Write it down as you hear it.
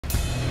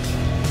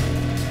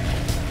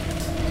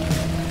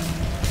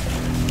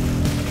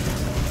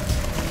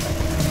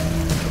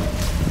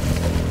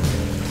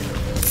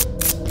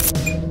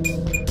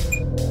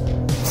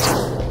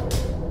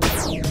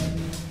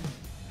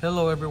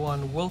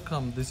everyone,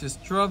 welcome. This is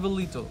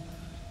TravelLito.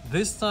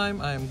 This time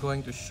I am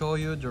going to show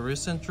you the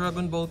recent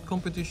dragon boat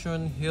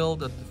competition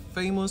held at the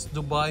famous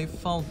Dubai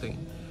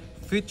Fountain,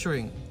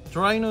 featuring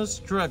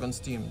Trinus Dragons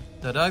team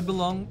that I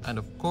belong and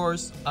of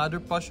course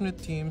other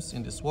passionate teams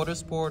in this water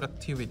sport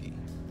activity.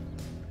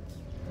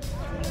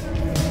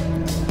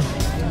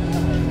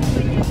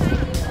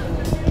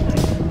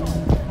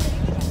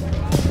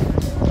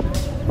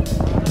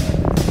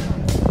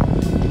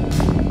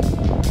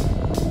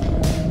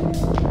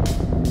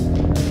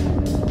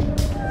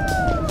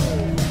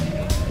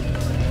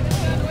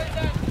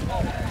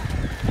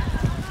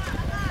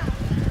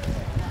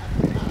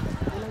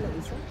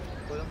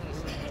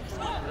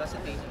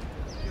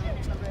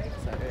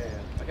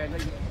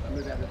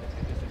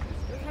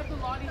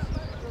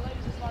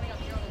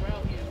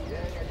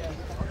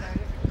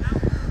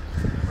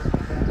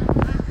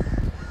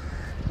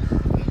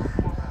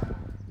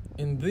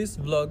 In this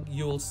vlog,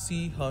 you will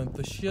see how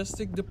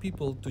enthusiastic the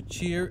people to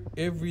cheer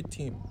every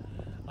team.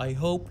 I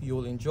hope you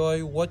will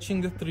enjoy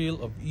watching the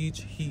thrill of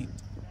each heat.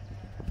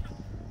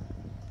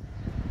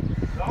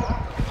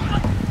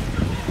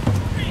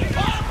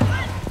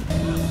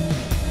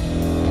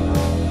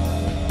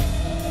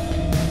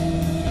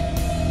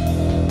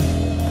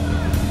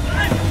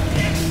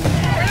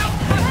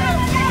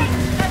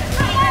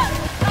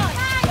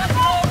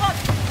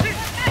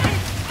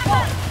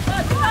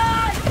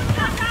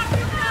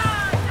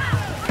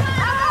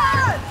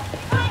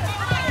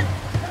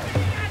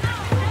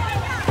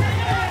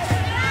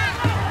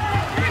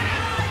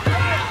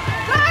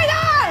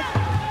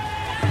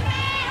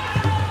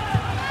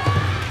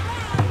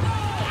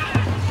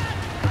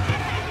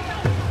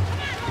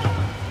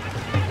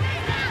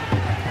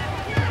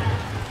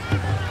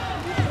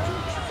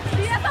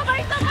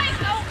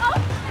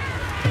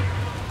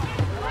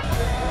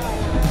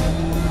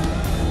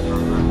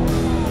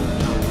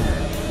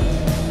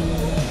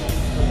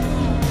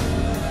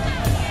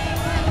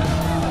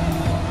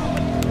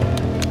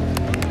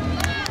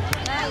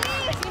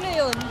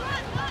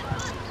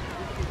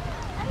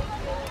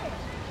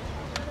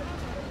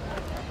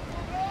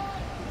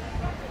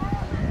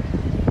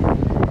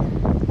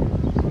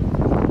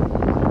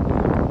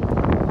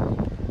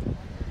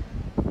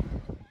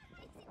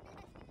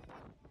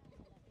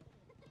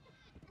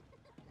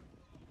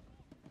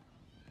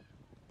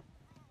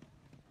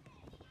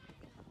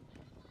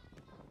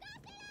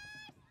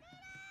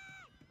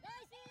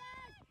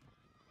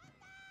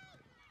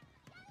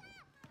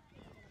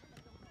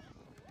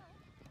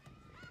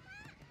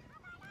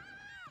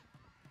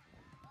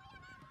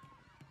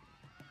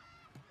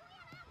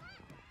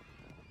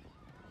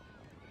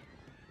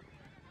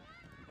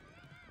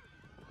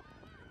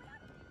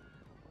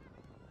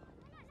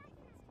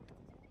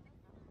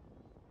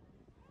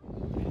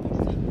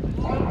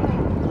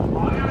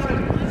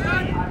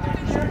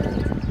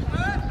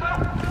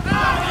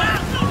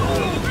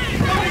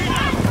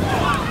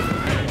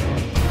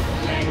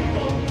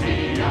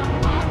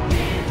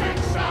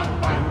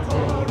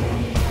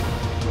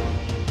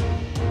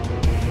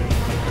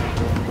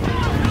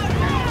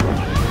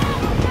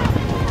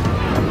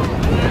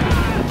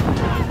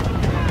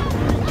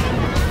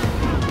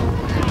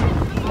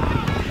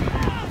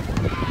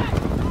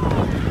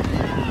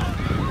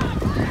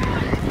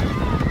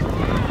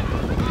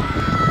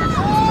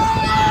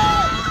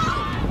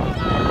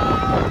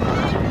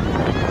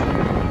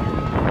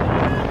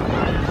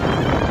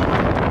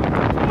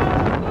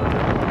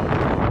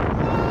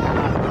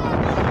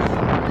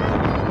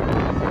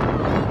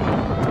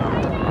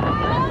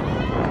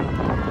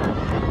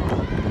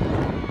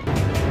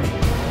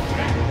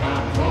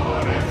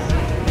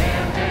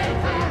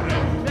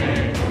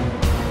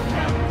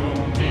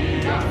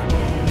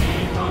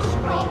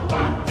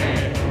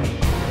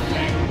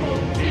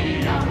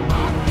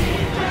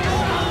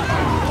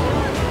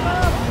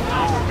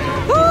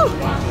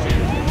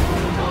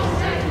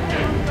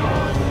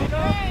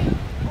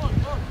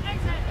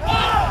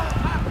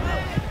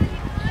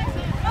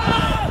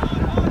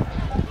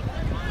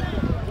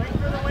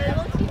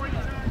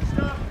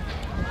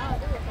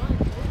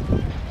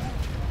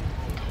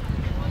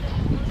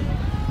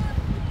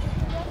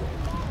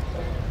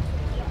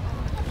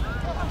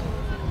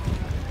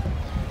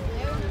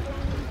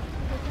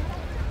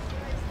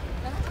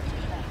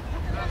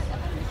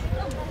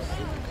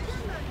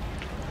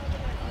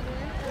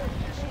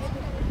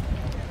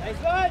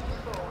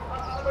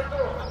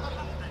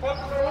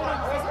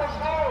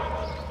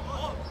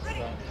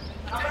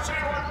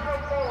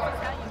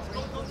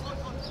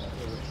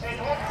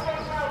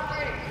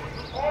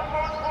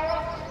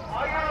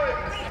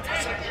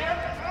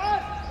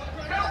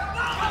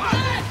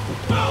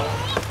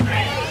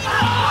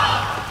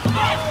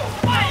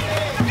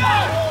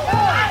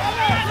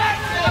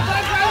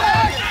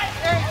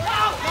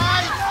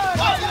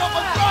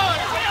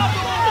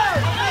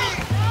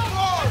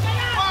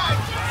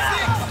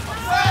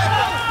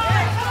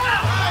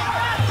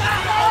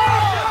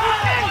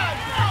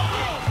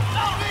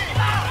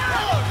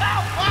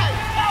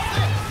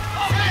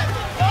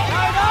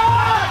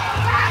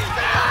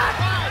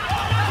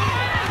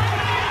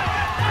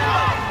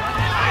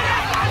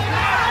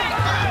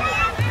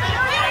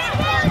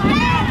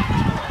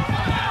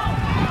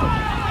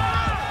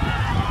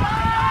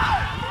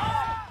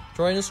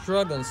 Trinus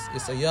Dragons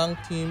is a young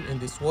team in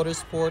this water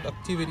sport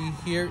activity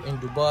here in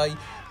Dubai,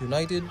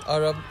 United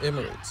Arab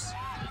Emirates.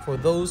 For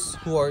those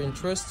who are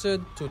interested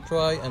to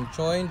try and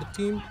join the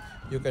team,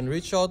 you can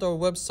reach out our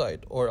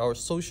website or our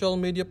social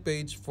media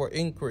page for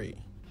inquiry.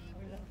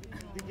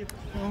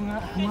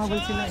 Humabol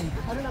sila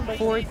eh.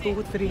 4,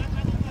 2, 3.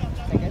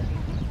 Second?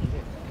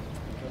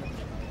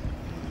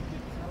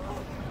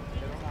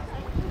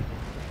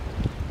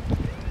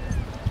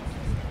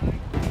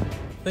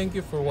 Thank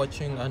you for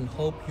watching and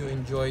hope you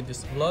enjoyed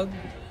this vlog.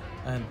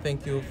 And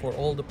thank you for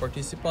all the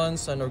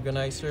participants and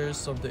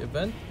organizers of the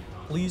event.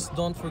 Please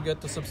don't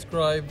forget to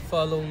subscribe,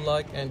 follow,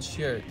 like, and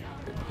share.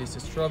 This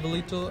is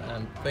TravelLito,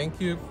 and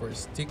thank you for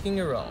sticking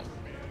around.